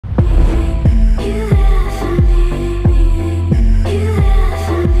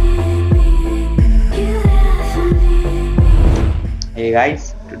Hey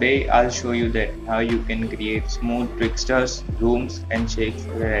guys, today I'll show you that how you can create smooth twixters, zooms and shakes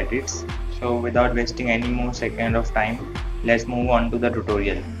for your edits. So without wasting any more second of time, let's move on to the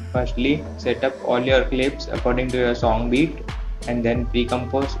tutorial. Firstly, set up all your clips according to your song beat and then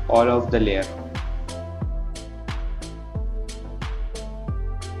pre-compose all of the layer.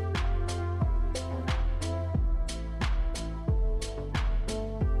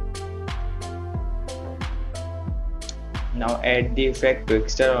 Now add the effect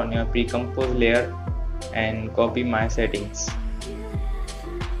Twixtor on your pre-composed layer and copy my settings.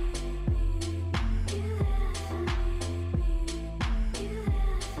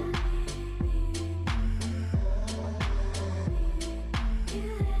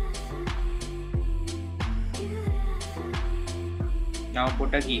 Now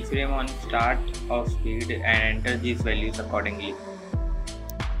put a keyframe on start of speed and enter these values accordingly.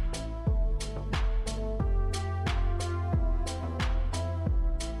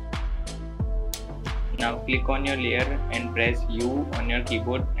 Now click on your layer and press U on your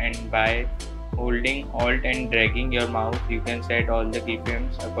keyboard, and by holding Alt and dragging your mouse you can set all the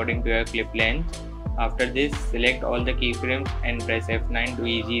keyframes according to your clip length. After this, select all the keyframes and press F9 to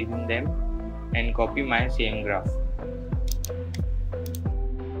ease in them and copy my same graph.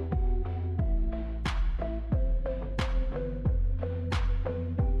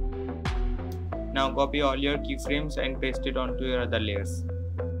 Now copy all your keyframes and paste it onto your other layers.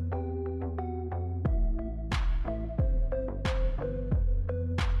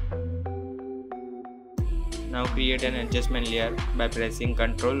 Now create an adjustment layer by pressing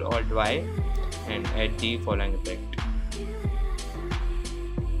Ctrl Alt Y and add the following effect.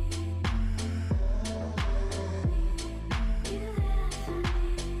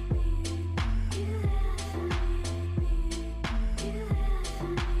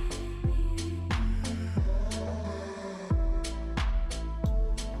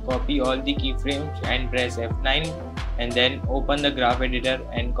 Copy all the keyframes and press F9 and then open the graph editor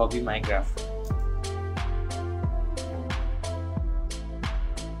and copy my graph.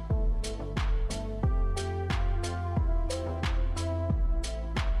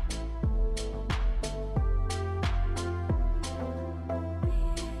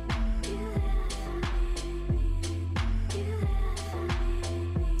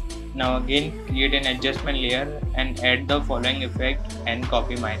 Now again create an adjustment layer and add the following effect and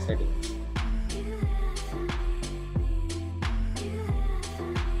copy my settings.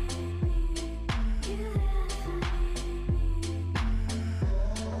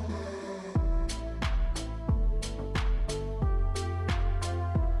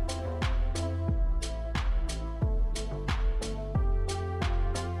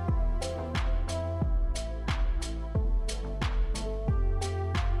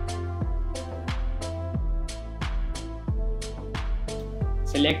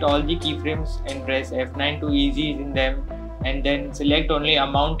 Select all the keyframes and press F9 to ease in them, and then select only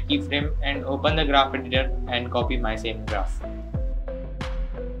amount keyframe and open the graph editor and copy my same graph.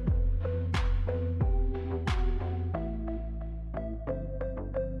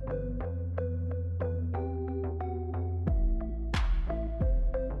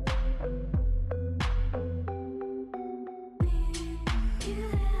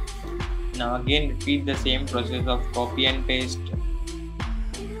 Now again repeat the same process of copy and paste.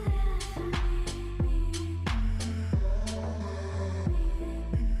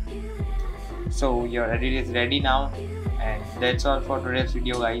 So your edit is ready now, and that's all for today's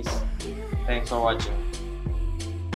video guys. Thanks for watching.